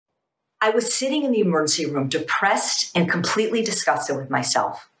I was sitting in the emergency room, depressed and completely disgusted with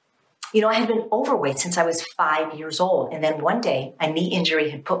myself. I had been overweight since I was 5 years old. And then one day, a knee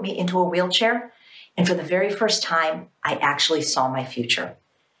injury had put me into a wheelchair. And for the very first time, I actually saw my future.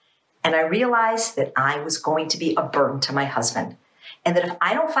 And I realized that I was going to be a burden to my husband. And that if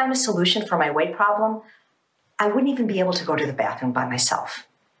I don't find a solution for my weight problem, I wouldn't even be able to go to the bathroom by myself.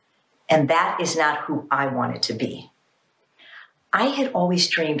 And that is not who I wanted to be. I had always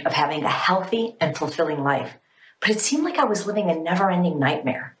dreamed of having a healthy and fulfilling life, but it seemed like I was living a never-ending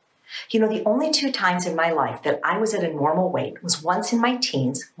nightmare. The only 2 times in my life that I was at a normal weight was once in my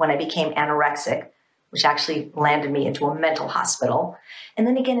teens when I became anorexic, which actually landed me into a mental hospital, and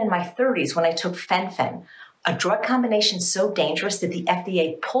then again in my 30s when I took fen-phen, a drug combination so dangerous that the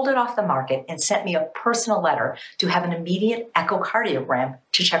FDA pulled it off the market and sent me a personal letter to have an immediate echocardiogram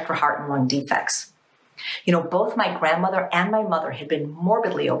to check for heart and lung defects. Both my grandmother and my mother had been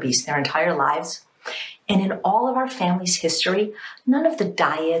morbidly obese their entire lives. And in all of our family's history, none of the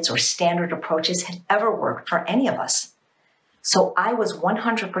diets or standard approaches had ever worked for any of us. So I was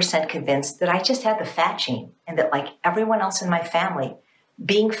 100% convinced that I just had the fat gene and that, like everyone else in my family,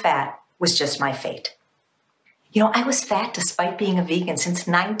 being fat was just my fate. I was fat despite being a vegan since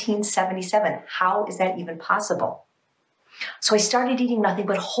 1977. How is that even possible? So I started eating nothing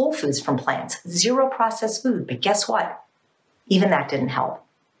but whole foods from plants, zero processed food. But guess what? Even that didn't help.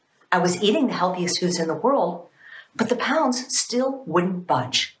 I was eating the healthiest foods in the world, but the pounds still wouldn't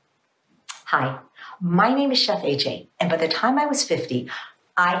budge. Hi, my name is Chef AJ, and by the time I was 50,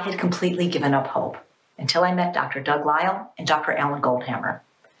 I had completely given up hope until I met Dr. Doug Lisle and Dr. Alan Goldhammer.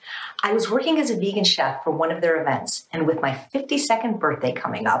 I was working as a vegan chef for one of their events, and with my 52nd birthday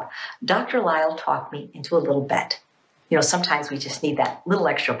coming up, Dr. Lisle talked me into a little bet. Sometimes we just need that little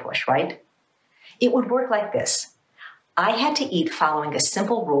extra push, right? It would work like this. I had to eat following a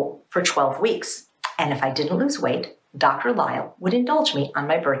simple rule for 12 weeks. And if I didn't lose weight, Dr. Lisle would indulge me on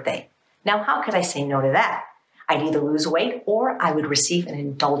my birthday. Now, how could I say no to that? I'd either lose weight or I would receive an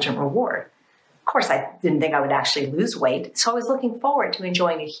indulgent reward. Of course, I didn't think I would actually lose weight, so I was looking forward to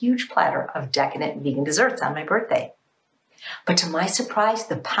enjoying a huge platter of decadent vegan desserts on my birthday. But to my surprise,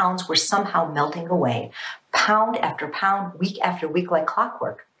 the pounds were somehow melting away, pound after pound, week after week, like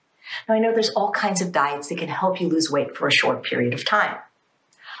clockwork. Now, I know there's all kinds of diets that can help you lose weight for a short period of time.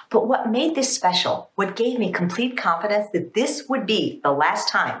 But what made this special, what gave me complete confidence that this would be the last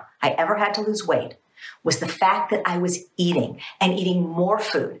time I ever had to lose weight, was the fact that I was eating and eating more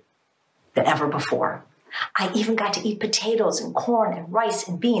food than ever before. I even got to eat potatoes and corn and rice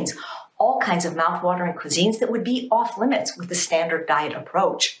and beans, all kinds of mouth-watering cuisines that would be off limits with the standard diet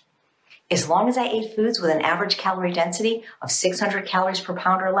approach. As long as I ate foods with an average calorie density of 600 calories per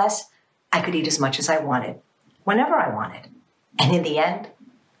pound or less, I could eat as much as I wanted, whenever I wanted. And in the end,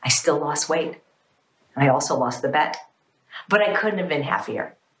 I still lost weight. And I also lost the bet. But I couldn't have been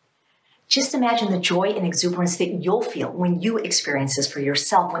happier. Just imagine the joy and exuberance that you'll feel when you experience this for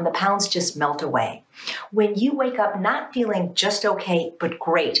yourself, when the pounds just melt away. When you wake up not feeling just okay, but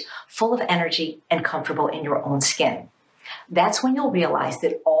great, full of energy and comfortable in your own skin. That's when you'll realize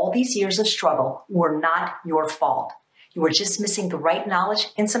that all these years of struggle were not your fault. You were just missing the right knowledge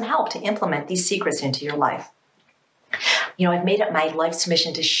and some help to implement these secrets into your life. I've made it my life's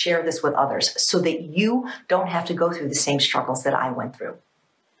mission to share this with others so that you don't have to go through the same struggles that I went through.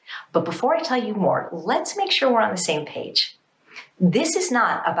 But before I tell you more, let's make sure we're on the same page. This is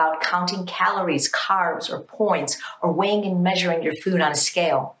not about counting calories, carbs, or points, or weighing and measuring your food on a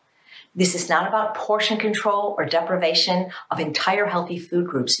scale. This is not about portion control or deprivation of entire healthy food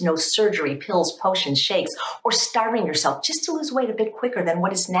groups, no surgery, pills, potions, shakes, or starving yourself just to lose weight a bit quicker than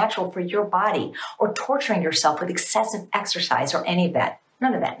what is natural for your body, or torturing yourself with excessive exercise or any of that.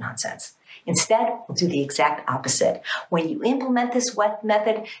 None of that nonsense. Instead, we'll do the exact opposite. When you implement this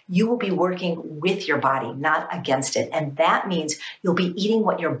method, you will be working with your body, not against it. And that means you'll be eating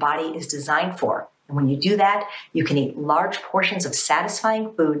what your body is designed for. And when you do that, you can eat large portions of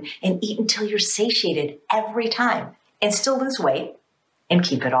satisfying food and eat until you're satiated every time and still lose weight and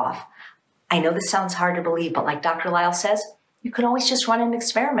keep it off. I know this sounds hard to believe, but like Dr. Lisle says, you can always just run an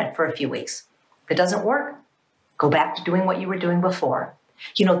experiment for a few weeks. If it doesn't work, go back to doing what you were doing before.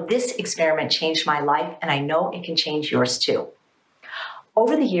 This experiment changed my life, and I know it can change yours too.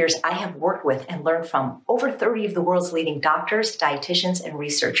 Over the years, I have worked with and learned from over 30 of the world's leading doctors, dietitians, and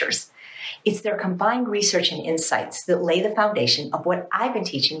researchers. It's their combined research and insights that lay the foundation of what I've been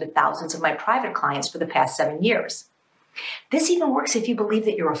teaching to thousands of my private clients for the past 7 years. This even works if you believe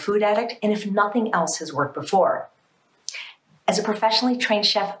that you're a food addict and if nothing else has worked before. As a professionally trained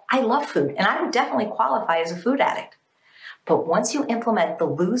chef, I love food, and I would definitely qualify as a food addict. But once you implement the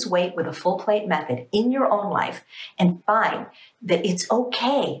lose weight with a full plate method in your own life and find that it's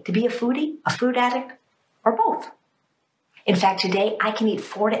okay to be a foodie, a food addict, or both. In fact, today I can eat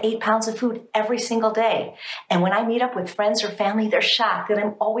 4 to 8 pounds of food every single day. And when I meet up with friends or family, they're shocked that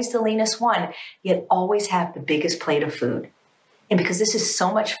I'm always the leanest one, yet always have the biggest plate of food. And because this is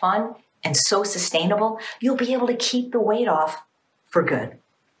so much fun and so sustainable, you'll be able to keep the weight off for good.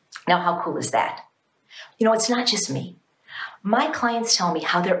 Now, how cool is that? You know, it's not just me. My clients tell me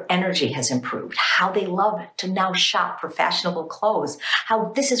how their energy has improved, how they love to now shop for fashionable clothes,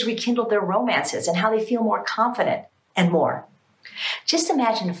 how this has rekindled their romances, and how they feel more confident and more. Just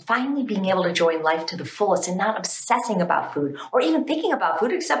imagine finally being able to enjoy life to the fullest and not obsessing about food or even thinking about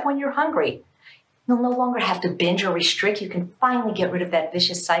food except when you're hungry. You'll no longer have to binge or restrict. You can finally get rid of that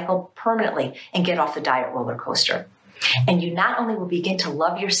vicious cycle permanently and get off the diet roller coaster. And you not only will begin to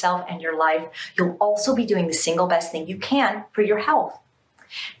love yourself and your life, you'll also be doing the single best thing you can for your health.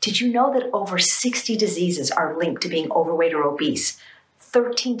 Did you know that over 60 diseases are linked to being overweight or obese?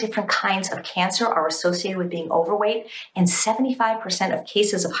 13 different kinds of cancer are associated with being overweight, and 75% of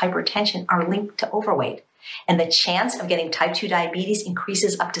cases of hypertension are linked to overweight. And the chance of getting type 2 diabetes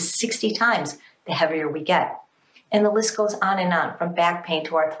increases up to 60 times the heavier we get. And the list goes on, from back pain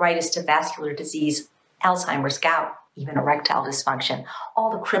to arthritis to vascular disease, Alzheimer's, gout, even erectile dysfunction, all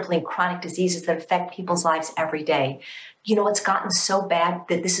the crippling chronic diseases that affect people's lives every day. You know, it's gotten so bad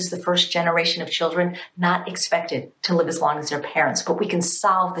that this is the first generation of children not expected to live as long as their parents. But we can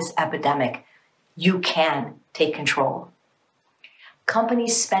solve this epidemic. You can take control.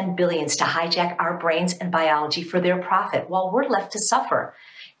 Companies spend billions to hijack our brains and biology for their profit while we're left to suffer.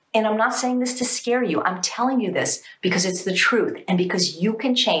 And I'm not saying this to scare you. I'm telling you this because it's the truth and because you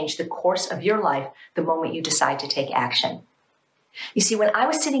can change the course of your life the moment you decide to take action. You see, when I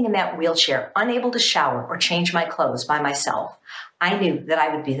was sitting in that wheelchair, unable to shower or change my clothes by myself, I knew that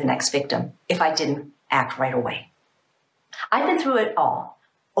I would be the next victim if I didn't act right away. I've been through it all.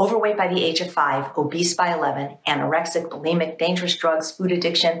 Overweight by the age of 5, obese by 11, anorexic, bulimic, dangerous drugs, food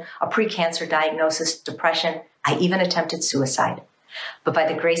addiction, a pre-cancer diagnosis, depression. I even attempted suicide. But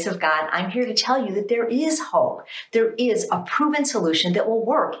by the grace of God, I'm here to tell you that there is hope. There is a proven solution that will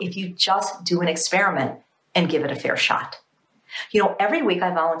work if you just do an experiment and give it a fair shot. You know, every week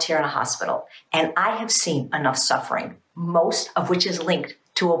I volunteer in a hospital, and I have seen enough suffering, most of which is linked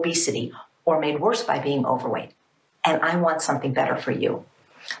to obesity or made worse by being overweight. And I want something better for you.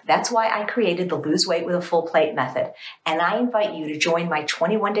 That's why I created the Lose Weight with a Full Plate method, and I invite you to join my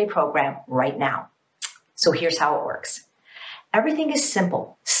 21-day program right now. So here's how it works. Everything is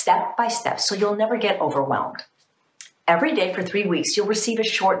simple, step by step, so you'll never get overwhelmed. Every day for 3 weeks, you'll receive a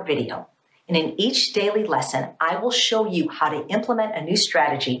short video. And in each daily lesson, I will show you how to implement a new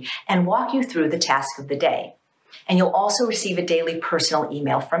strategy and walk you through the task of the day. And you'll also receive a daily personal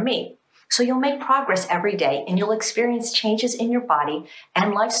email from me. So you'll make progress every day and you'll experience changes in your body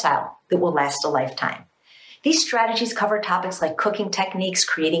and lifestyle that will last a lifetime. These strategies cover topics like cooking techniques,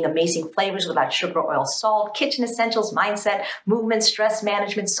 creating amazing flavors without sugar, oil, salt, kitchen essentials, mindset, movement, stress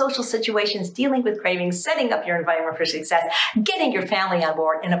management, social situations, dealing with cravings, setting up your environment for success, getting your family on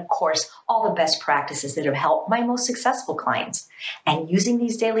board, and of course, all the best practices that have helped my most successful clients. And using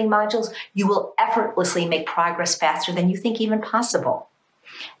these daily modules, you will effortlessly make progress faster than you think even possible.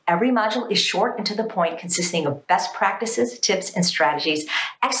 Every module is short and to the point, consisting of best practices, tips, and strategies,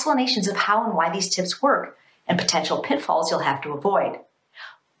 explanations of how and why these tips work, and potential pitfalls you'll have to avoid.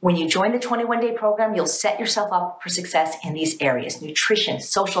 When you join the 21-day program, you'll set yourself up for success in these areas: nutrition,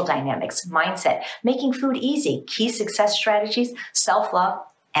 social dynamics, mindset, making food easy, key success strategies, self-love,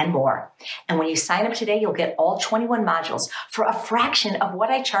 and more. And when you sign up today, you'll get all 21 modules for a fraction of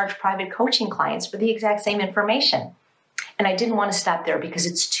what I charge private coaching clients for the exact same information. And I didn't want to stop there because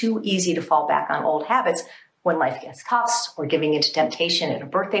it's too easy to fall back on old habits when life gets tough or giving into temptation at a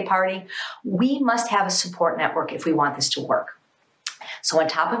birthday party. We must have a support network if we want this to work. So on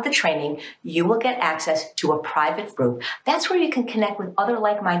top of the training, you will get access to a private group. That's where you can connect with other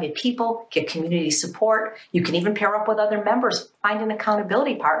like-minded people, get community support. You can even pair up with other members, find an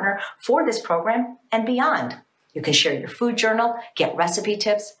accountability partner for this program and beyond. You can share your food journal, get recipe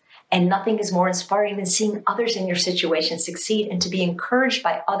tips, and nothing is more inspiring than seeing others in your situation succeed and to be encouraged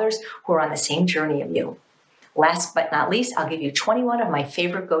by others who are on the same journey of you. Last but not least, I'll give you 21 of my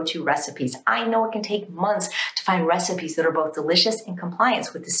favorite go-to recipes. I know it can take months to find recipes that are both delicious and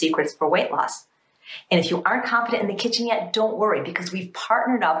compliant with the secrets for weight loss. And if you aren't confident in the kitchen yet, don't worry, because we've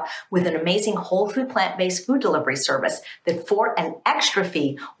partnered up with an amazing whole food plant-based food delivery service that for an extra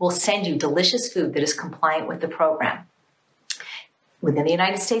fee will send you delicious food that is compliant with the program. Within the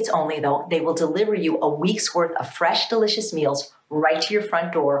United States only, though, they will deliver you a week's worth of fresh, delicious meals right to your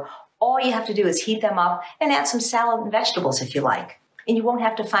front door. All you have to do is heat them up and add some salad and vegetables if you like. And you won't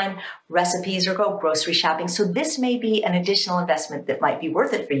have to find recipes or go grocery shopping. So this may be an additional investment that might be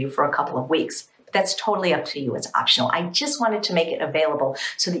worth it for you for a couple of weeks. But that's totally up to you. It's optional. I just wanted to make it available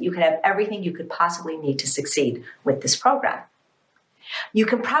so that you could have everything you could possibly need to succeed with this program. You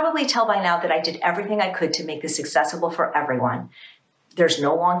can probably tell by now that I did everything I could to make this accessible for everyone. There's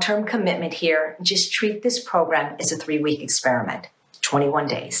no long-term commitment here. Just treat this program as a 3-week experiment, 21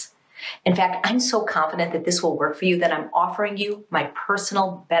 days. In fact, I'm so confident that this will work for you that I'm offering you my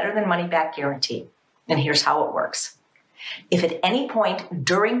personal better than money back guarantee. And here's how it works. If at any point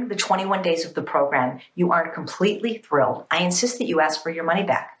during the 21 days of the program you aren't completely thrilled, I insist that you ask for your money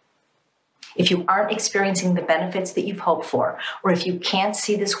back. If you aren't experiencing the benefits that you've hoped for, or if you can't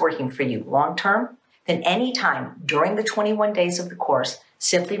see this working for you long-term, then any time during the 21 days of the course,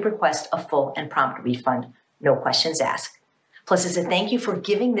 simply request a full and prompt refund, no questions asked. Plus, as a thank you for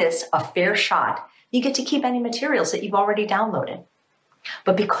giving this a fair shot, you get to keep any materials that you've already downloaded.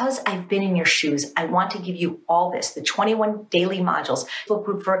 But because I've been in your shoes, I want to give you all this, the 21 daily modules, book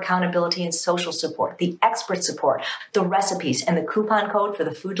group for accountability and social support, the expert support, the recipes, and the coupon code for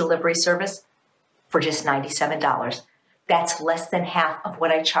the food delivery service for just $97. That's less than half of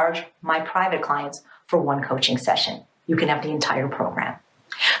what I charge my private clients for one coaching session. You can have the entire program.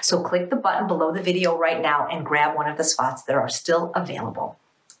 So click the button below the video right now and grab one of the spots that are still available.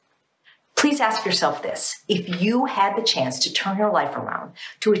 Please ask yourself this: if you had the chance to turn your life around,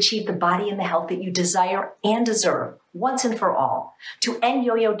 to achieve the body and the health that you desire and deserve once and for all, to end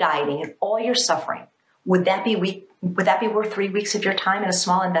yo-yo dieting and all your suffering, would that be worth 3 weeks of your time and a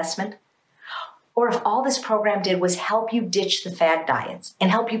small investment? Or if all this program did was help you ditch the fad diets and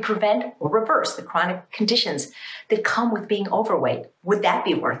help you prevent or reverse the chronic conditions that come with being overweight, would that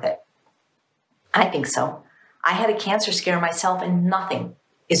be worth it? I think so. I had a cancer scare myself, and nothing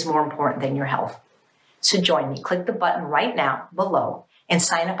is more important than your health. So join me. Click the button right now below and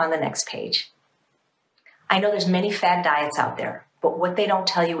sign up on the next page. I know there's many fad diets out there, but what they don't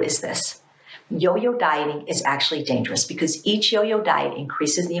tell you is this: yo-yo dieting is actually dangerous because each yo-yo diet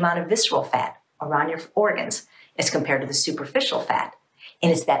increases the amount of visceral fat around your organs as compared to the superficial fat.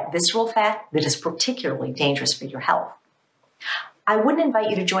 And it's that visceral fat that is particularly dangerous for your health. I wouldn't invite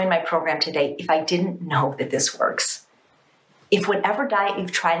you to join my program today if I didn't know that this works. If whatever diet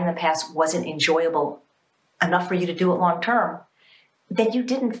you've tried in the past wasn't enjoyable enough for you to do it long term, then you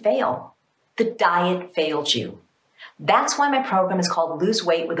didn't fail. The diet failed you. That's why my program is called Lose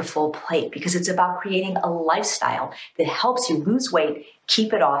Weight with a Full Plate, because it's about creating a lifestyle that helps you lose weight,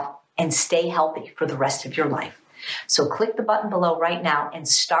 keep it off, and stay healthy for the rest of your life. So click the button below right now and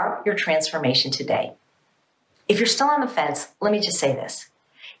start your transformation today. If you're still on the fence, let me just say this.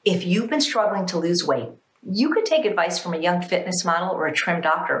 If you've been struggling to lose weight, you could take advice from a young fitness model or a trim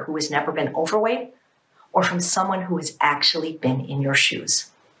doctor who has never been overweight, or from someone who has actually been in your shoes.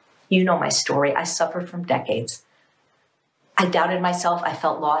 You know my story. I suffered from decades. I doubted myself. I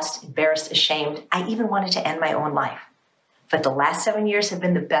felt lost, embarrassed, ashamed. I even wanted to end my own life. But the last 7 years have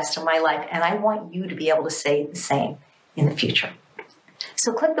been the best of my life, and I want you to be able to say the same in the future.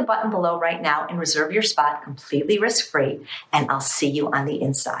 So click the button below right now and reserve your spot completely risk-free, and I'll see you on the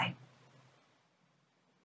inside.